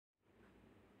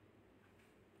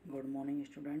Good morning,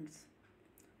 students.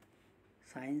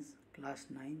 Science class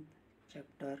 9,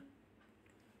 chapter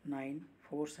 9,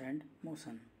 Force and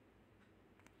Motion.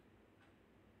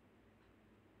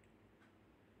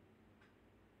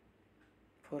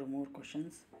 For more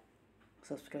questions,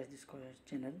 subscribe this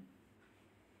channel.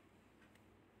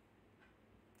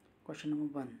 Question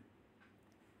number 1.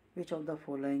 Which of the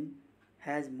following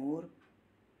has more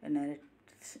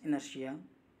inertia?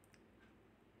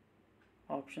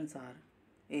 Options are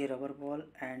a rubber ball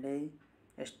and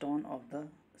a stone of the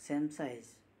same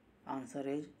size. Answer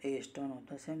is a stone of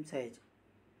the same size.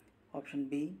 Option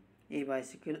B, a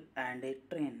bicycle and a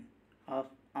train.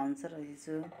 Answer is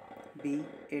B,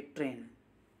 a train.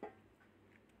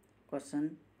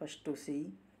 Question first to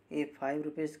see a 5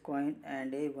 rupees coin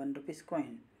and a 1 rupees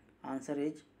coin. Answer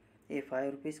is a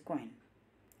 5 rupees coin.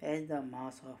 As the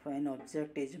mass of an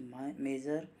object is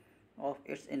measure of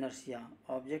its inertia,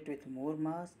 object with more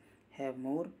mass have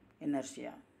more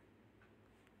inertia.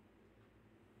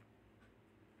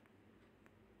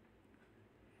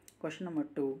 Question number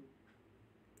 2.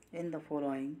 In the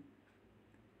following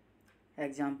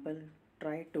example,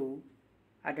 try to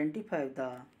identify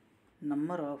the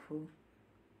number of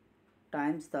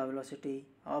times the velocity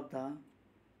of the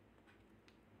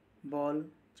ball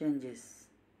changes.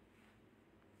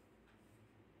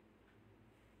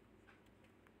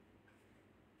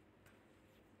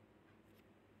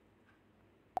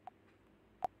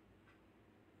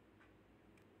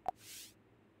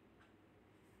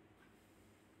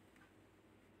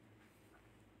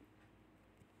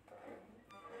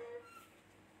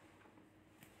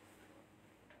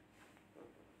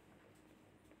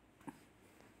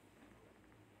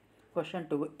 Question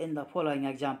 2. In the following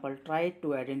example, try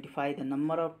to identify the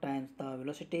number of times the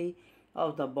velocity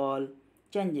of the ball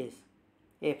changes.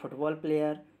 A football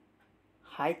player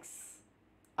hikes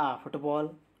a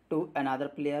football to another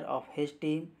player of his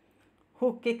team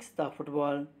who kicks the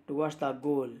football towards the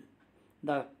goal.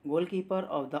 The goalkeeper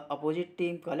of the opposite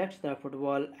team collects the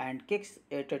football and kicks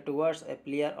it towards a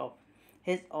player of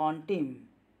his own team.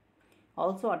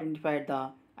 Also identify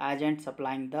the agent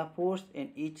supplying the force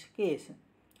in each case.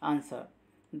 Answer.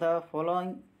 The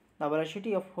following the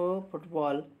velocity of a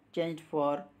football changed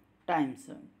 4 times.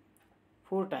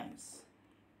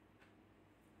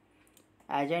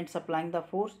 Agent supplying the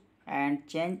force and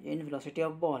change in velocity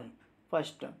of ball.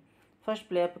 First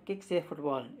player kicks a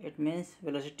football. It means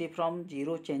velocity from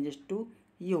 0 changes to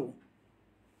u.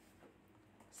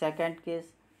 Second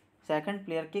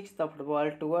player kicks the football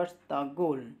towards the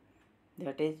goal.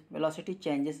 That is velocity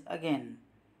changes again.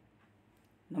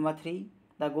 Number 3.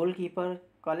 The goalkeeper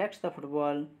collects the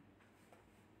football.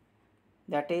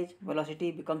 That is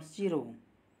velocity becomes 0.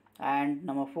 And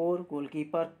number 4.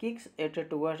 Goalkeeper kicks it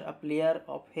towards a player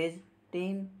of his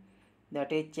team.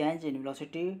 That is change in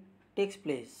velocity takes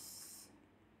place.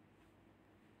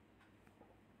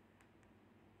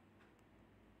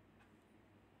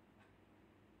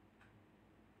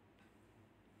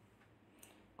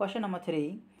 Question number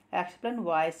 3. Explain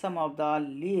why some of the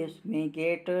leaves may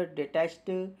get detached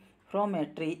from a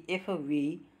tree if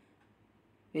we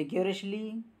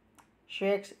vigorously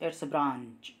shakes its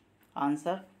branch.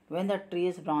 Answer. When the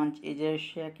tree's branch is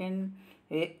shaken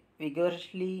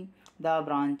vigorously, the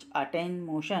branch attains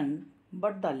motion,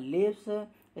 but the leaves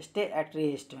stay at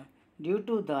rest. Due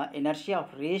to the inertia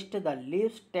of rest, the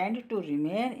leaves tend to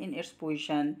remain in its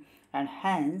position and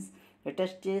hence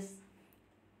detaches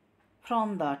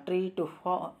from the tree to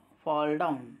fall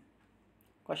down.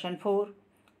 Question 4.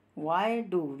 Why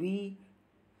do you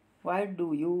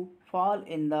fall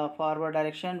in the forward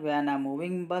direction when a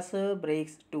moving bus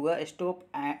brakes to a stop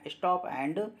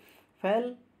and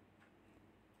fall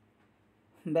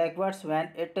backwards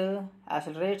when it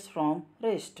accelerates from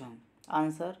rest?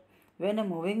 Answer. When a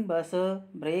moving bus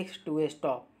brakes to a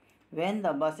stop, when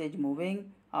the bus is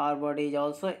moving, our body is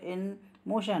also in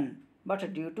motion,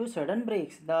 but due to sudden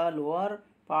brakes, the lower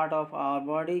part of our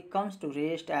body comes to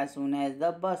rest as soon as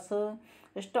the bus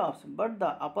stops, but the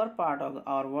upper part of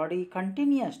our body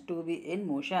continues to be in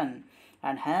motion,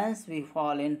 and hence we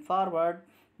fall in forward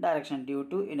direction due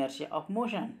to inertia of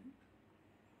motion.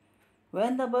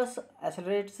 When the bus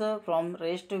accelerates from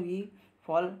rest, we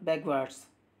fall backwards.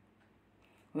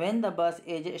 When the bus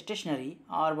is stationary,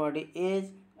 our body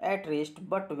is at rest,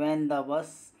 but when the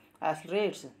bus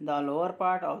accelerates, the lower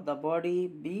part of the body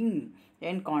being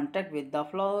in contact with the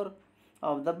floor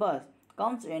of the bus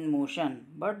comes in motion,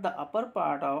 but the upper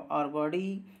part of our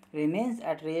body remains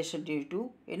at rest due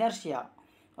to inertia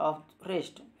of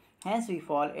rest. Hence we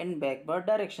fall in backward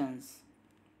directions.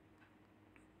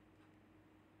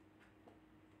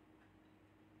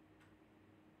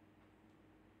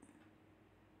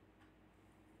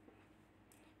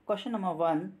 Question number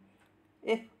 1.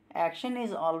 If action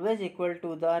is always equal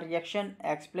to the reaction,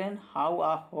 explain how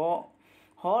a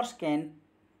horse can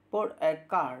pull a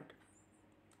cart.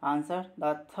 Answer.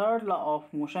 The third law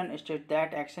of motion states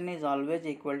that action is always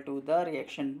equal to the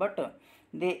reaction, but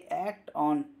they act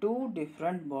on two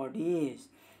different bodies.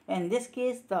 In this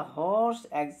case, the horse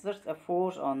exerts a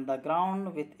force on the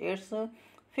ground with its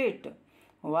feet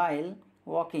while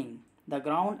walking. The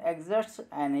ground exerts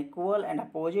an equal and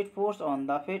opposite force on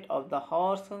the feet of the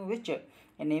horse, which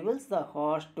enables the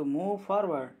horse to move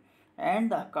forward,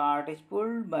 and the cart is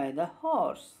pulled by the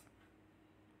horse.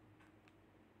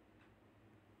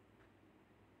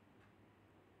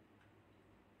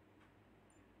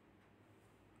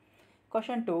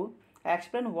 Question 2.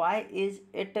 Explain why is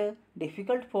it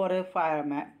difficult for a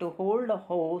fireman to hold a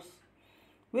hose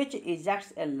which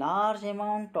ejects a large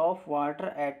amount of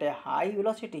water at a high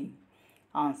velocity?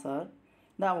 Answer.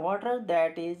 The water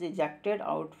that is ejected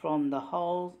out from the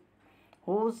hose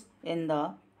in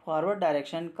the forward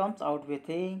direction comes out with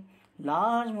a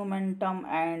large momentum,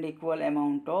 and equal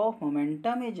amount of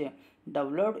momentum is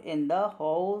developed in the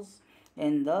hose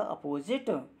in the opposite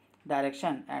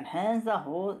direction, and hence the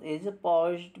hose is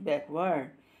pushed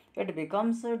backward. It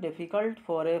becomes difficult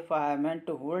for a fireman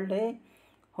to hold a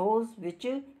hose which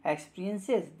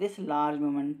experiences this large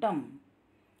momentum.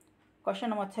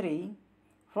 Question number 3.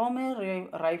 From a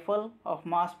rifle of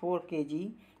mass 4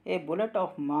 kg, a bullet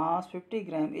of mass 50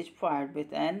 gram is fired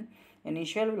with an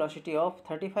initial velocity of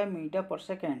 35 meter per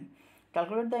second.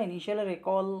 Calculate the initial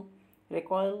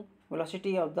recoil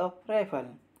velocity of the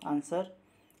rifle. Answer.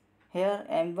 Here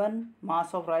M1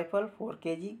 mass of rifle 4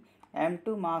 kg,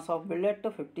 M2 mass of bullet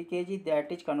 50 kg,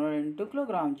 that is converted into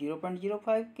kilogram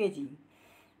 0.05 kg,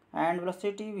 and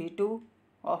velocity V2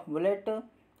 of bullet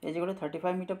is equal to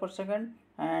 35 meter per second,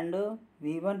 and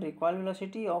V1 recoil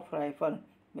velocity of rifle,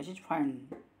 which is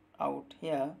find out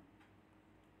here.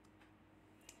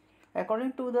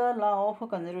 According to the law of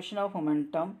conservation of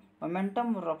momentum,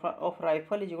 momentum of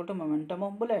rifle is equal to momentum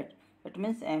of bullet. It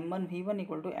means M1 V1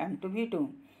 equal to M2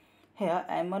 V2. Here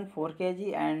M1 4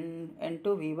 kg and N2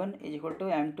 V1 is equal to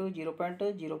M2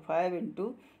 0.05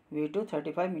 into V2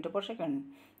 35 meter per second.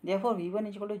 Therefore V1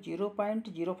 is equal to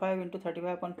 0.05 into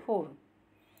 35.4,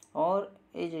 or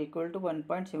is equal to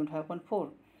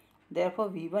 1.75.4. Therefore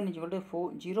V1 is equal to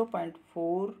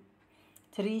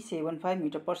 0.4375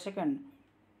 meter per second.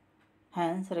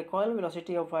 Hence recoil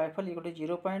velocity of rifle is equal to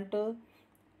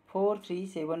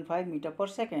 0.4375 meter per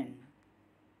second.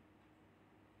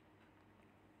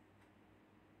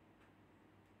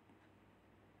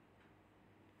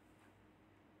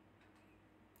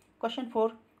 Question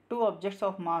 4. Two objects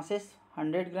of masses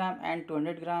 100 gram and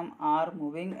 200 gram are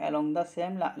moving along the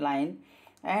same line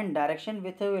and direction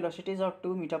with velocities of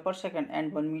 2 meter per second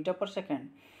and 1 meter per second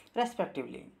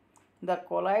respectively. They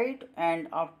collide, and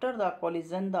after the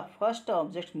collision the first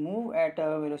objects move at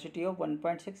a velocity of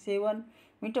 1.67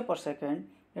 meter per second.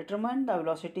 Determine the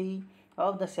velocity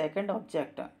of the second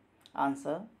object.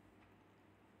 Answer.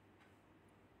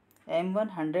 M1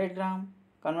 100 gram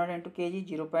converted into kg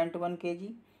 0.1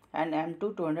 kg, and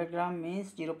M2 200 gram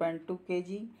means 0.2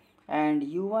 kg, and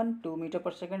U1 2 meter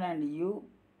per second and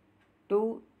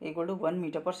U2 equal to 1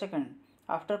 meter per second.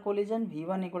 After collision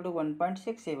V1 equal to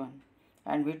 1.67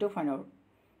 and V2 find out.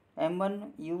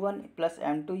 M1 U1 plus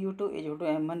M2 U2 is equal to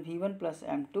M1 V1 plus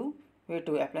M2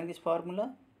 V2. Applying this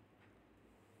formula,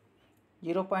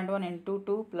 0.1 into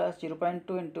 2 plus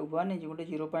 0.2 into 1 is equal to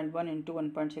 0.1 into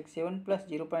 1.67 plus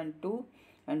 0.2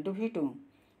 into V2,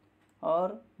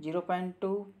 or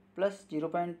 0.2 plus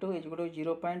 0.2 is equal to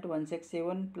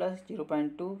 0.167 plus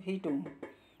 0.2 V2,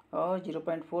 or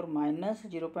 0.4 minus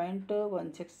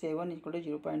 0.167 is equal to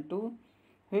 0.2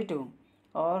 V2,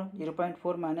 or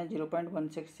 0.4 minus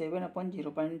 0.167 upon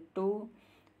 0.2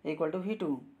 equal to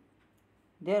V2.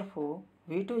 Therefore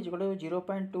V2 is equal to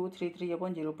 0.233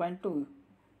 upon 0.2,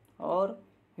 or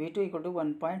V2 equal to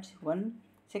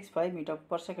 1.165 meter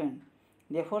per second.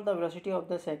 Therefore the velocity of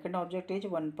the second object is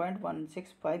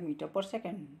 1.165 meter per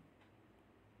second.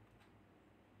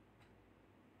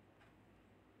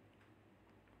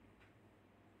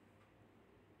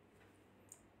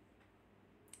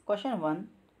 Question 1.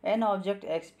 An object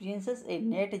experiences a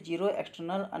net zero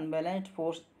external unbalanced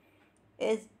force.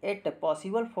 Is it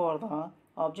possible for the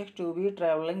object to be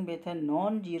traveling with a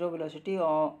non-zero velocity,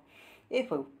 or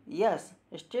if yes,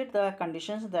 state the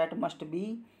conditions that must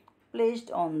be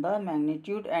placed on the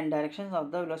magnitude and directions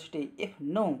of the velocity. If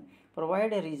no,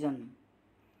 provide a reason.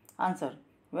 Answer.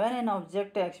 When an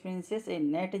object experiences a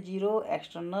net zero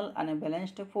external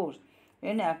unbalanced force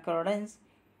in accordance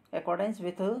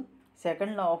with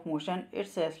second law of motion,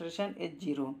 its acceleration is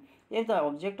zero. If the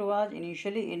object was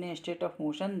initially in a state of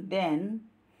motion,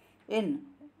 in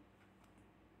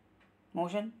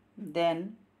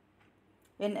then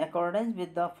in accordance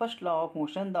with the first law of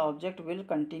motion, the object will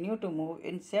continue to move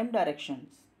in same directions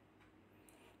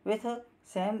with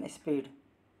same speed.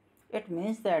 It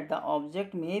means that the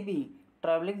object may be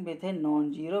traveling with a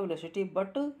non-zero velocity,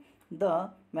 but the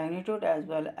magnitude as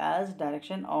well as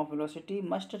direction of velocity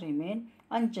must remain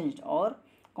unchanged or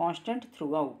constant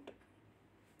throughout.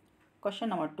 Question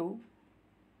number 2.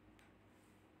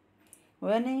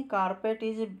 When a carpet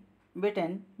is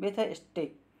beaten with a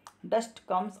stick, dust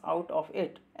comes out of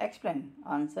it. Explain.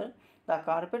 Answer. The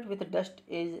carpet with dust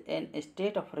is in a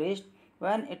state of rest.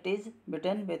 When it is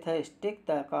beaten with a stick,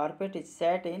 the carpet is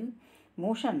set in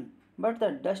motion, but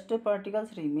the dust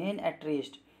particles remain at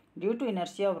rest. Due to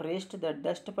inertia of rest, the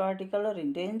dust particle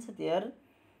retains their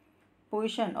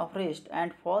position of rest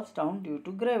and falls down due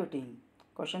to gravity.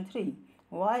 Question 3.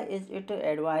 Why is it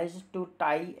advised to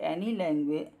tie any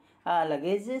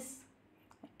luggages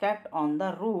kept on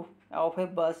the roof of a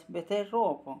bus with a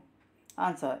rope?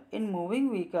 Answer. In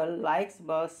moving vehicle like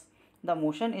bus, the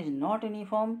motion is not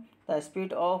uniform. The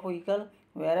speed of vehicle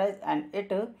varies and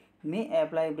it may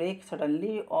apply brake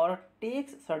suddenly or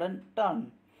takes sudden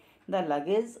turn. The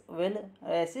luggage will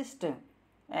resist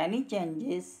any change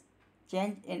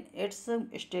in its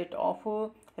state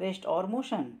of rest or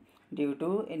motion due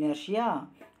to inertia,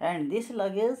 and this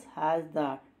luggage has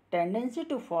the tendency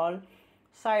to fall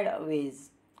sideways,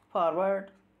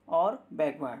 forward or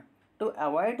backward. To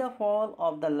avoid the fall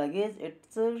of the luggage,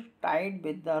 it's tied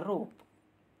with the rope.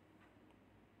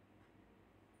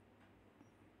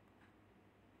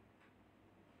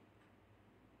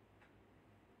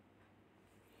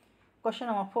 Question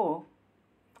number 4.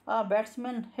 A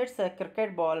batsman hits a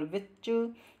cricket ball which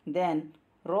then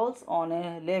rolls on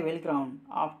a level ground.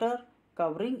 After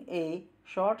covering a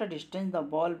short distance, the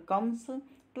ball comes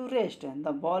to rest.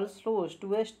 The ball slows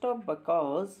to a stop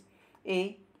because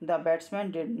A. The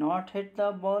batsman did not hit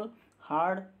the ball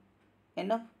hard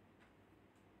enough.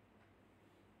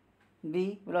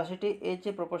 B. Velocity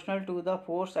is proportional to the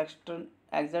force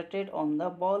exerted on the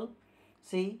ball.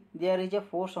 C. There is a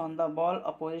force on the ball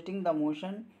opposing the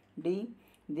motion. D.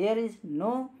 There is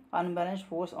no unbalanced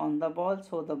force on the ball,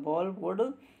 so the ball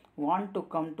would want to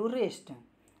come to rest.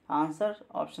 Answer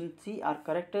option C are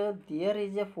correct. There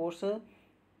is a force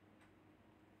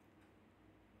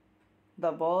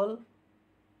the ball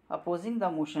opposing the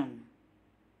motion.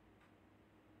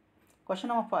 Question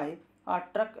number 5. A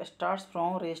truck starts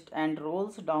from rest and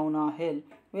rolls down a hill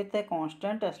with a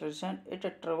constant acceleration.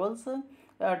 It travels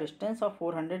a distance of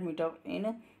 400 meters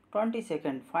in 20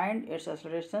 seconds. Find its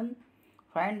acceleration.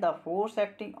 Find the force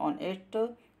acting on it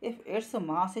if its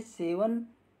mass is 7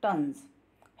 tons.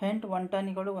 Hint 1 ton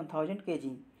equal to 1000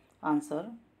 kg.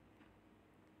 Answer.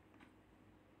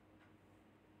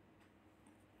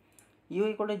 U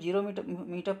equal to 0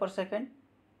 meter per second.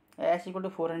 S equal to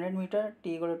 400 meter,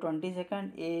 T equal to 20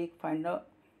 second, A find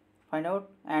out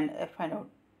and F find out.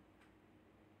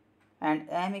 And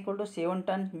M equal to 7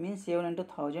 tons means 7 into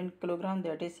 1000 kilogram,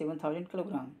 that is 7000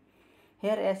 kilogram.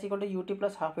 Here S equal to UT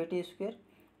plus half AT square.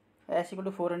 S equal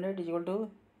to 400 is equal to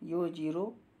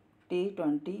U0 T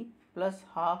 20 plus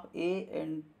half A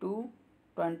into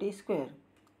 20 square,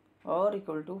 or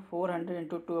equal to 400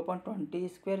 into 2 upon 20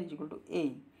 square is equal to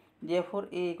A. Therefore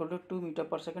A equal to 2 meter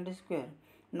per second square.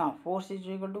 Now force is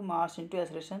equal to mass into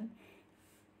acceleration.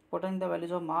 Putting the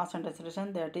values of mass and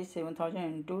acceleration, that is 7000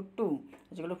 into 2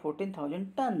 is equal to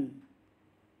 14,000 ton.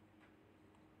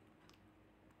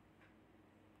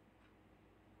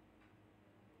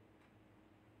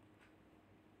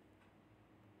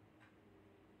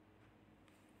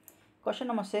 Question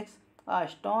number 6. A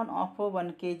stone of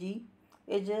 1 kg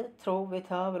is thrown with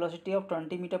a velocity of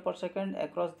 20 meter per second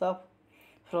across the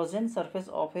frozen surface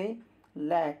of a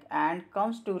lake and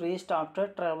comes to rest after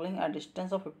traveling a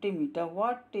distance of 50 meters.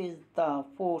 What is the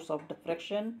force of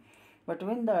deflection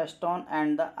between the stone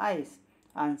and the ice?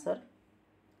 Answer.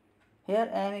 Here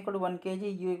M equal to 1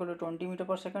 kg, U equal to 20 meter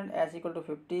per second, S equal to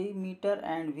 50 meter,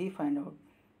 and V find out.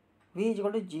 V is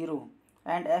equal to 0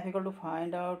 and F equal to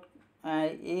find out,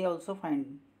 A also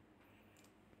find.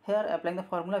 Here applying the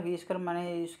formula V square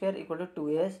minus U square equal to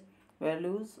 2S.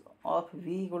 Values of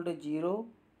V equal to 0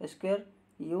 square,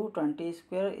 U 20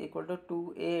 square equal to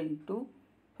 2A into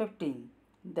 15,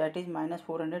 that is minus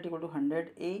 400 equal to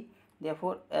 100 A.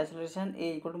 Therefore acceleration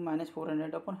A equal to minus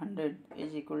 400 upon 100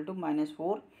 is equal to minus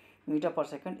 4 meter per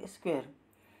second square.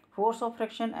 Force of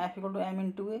friction F equal to M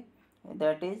into A,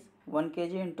 that is 1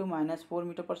 kg into minus 4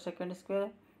 meter per second square,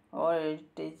 or it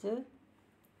is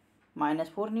minus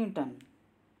 4 Newton.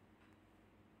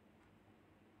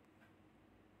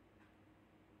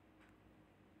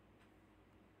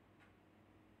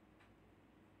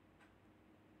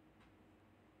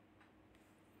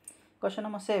 Question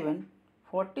number 7.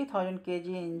 40,000 kg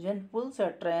engine pulls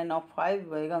a train of 5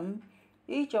 wagons,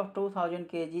 each of 2,000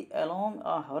 kg, along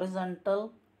a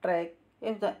horizontal track.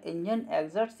 If the engine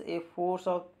exerts a force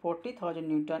of 40,000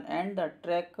 Newton and the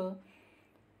track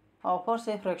offers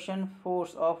a friction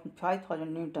force of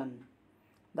 5,000 Newton,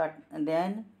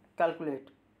 then calculate.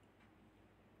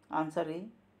 Answer is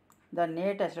the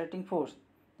net accelerating force,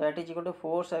 that is equal to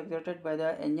force exerted by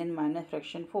the engine minus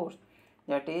friction force,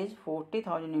 that is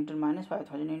 40,000 Newton minus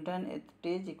 5,000 Newton, it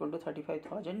is equal to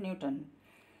 35,000 Newton.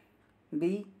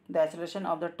 B. The acceleration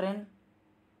of the train.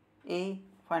 A.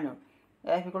 Find out.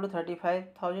 F equal to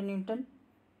 35,000 Newton.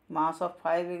 Mass of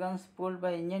 5 wagons pulled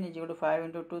by engine is equal to 5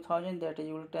 into 2,000, that is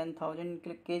equal to 10,000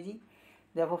 kg.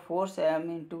 Therefore, force M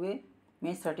into A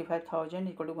means 35,000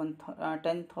 equal to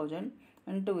 10,000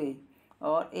 into A,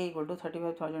 or A equal to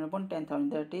 35,000 upon 10,000,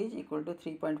 that is equal to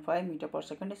 3.5 meter per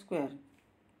second square.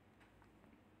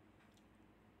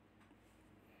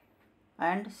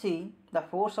 And C. The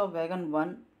force of wagon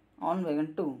 1 on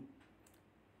wagon 2.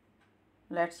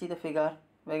 Let's see the figure.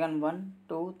 Wagon 1,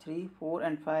 2, 3, 4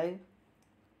 and 5.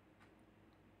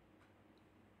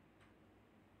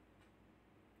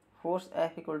 Force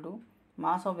F equal to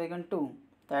mass of wagon 2,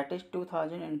 that is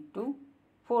 2000 into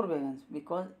 4 wagons,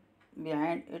 because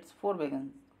behind it's 4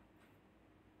 wagons.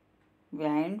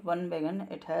 Behind one wagon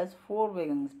it has 4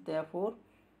 wagons. Therefore,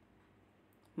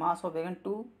 mass of wagon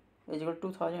 2 is equal to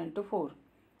 2000 into 4.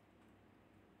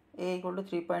 A equal to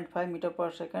 3.5 meter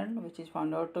per second, which is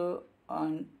found out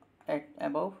at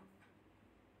above.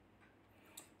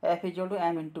 F is equal to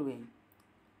M into A,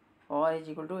 or is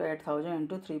equal to 8,000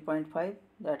 into 3.5,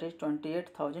 that is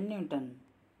 28,000 Newton.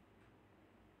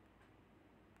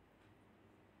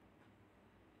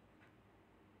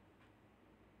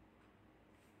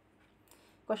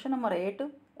 Question number 8.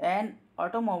 An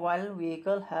automobile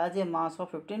vehicle has a mass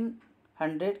of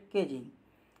 1500 kg.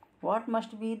 What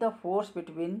must be the force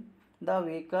between the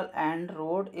vehicle and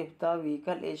road if the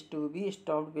vehicle is to be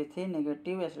stopped with a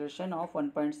negative acceleration of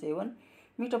 1.7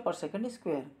 meter per second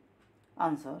square?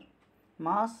 Answer.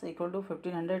 Mass equal to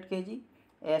 1500 kg,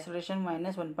 acceleration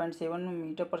minus 1.7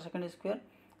 meter per second square.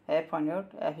 F find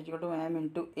out. F is equal to M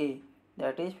into A,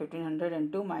 that is 1500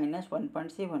 into minus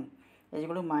 1.7 is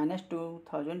equal to minus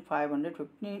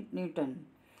 2550 Newton.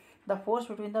 The force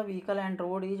between the vehicle and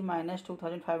road is minus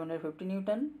 2550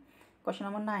 Newton. Question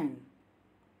number 9.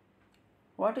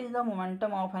 What is the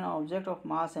momentum of an object of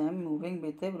mass m moving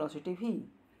with a velocity v?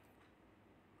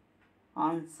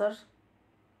 Answer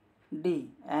D.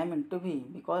 M into v,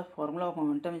 because formula of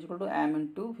momentum is equal to m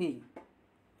into v.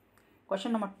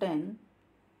 Question number 10.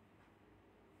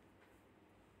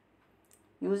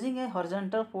 Using a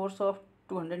horizontal force of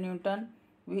 200 Newton,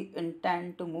 we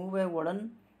intend to move a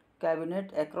wooden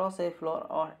cabinet across a floor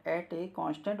or at a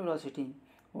constant velocity.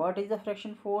 What is the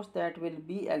friction force that will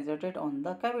be exerted on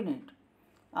the cabinet?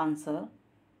 Answer.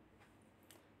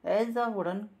 As the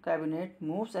wooden cabinet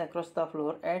moves across the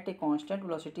floor at a constant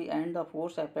velocity and the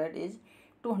force applied is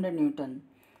 200 Newton,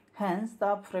 hence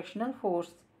the frictional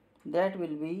force that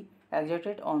will be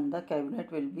exerted on the cabinet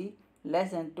will be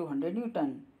less than 200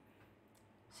 Newton.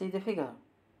 See the figure.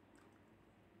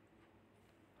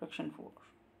 Friction force.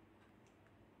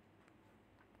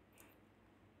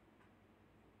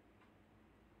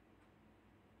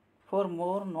 For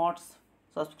more notes,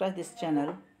 subscribe this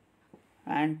channel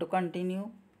and to continue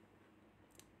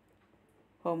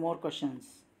for more questions.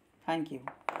 Thank you.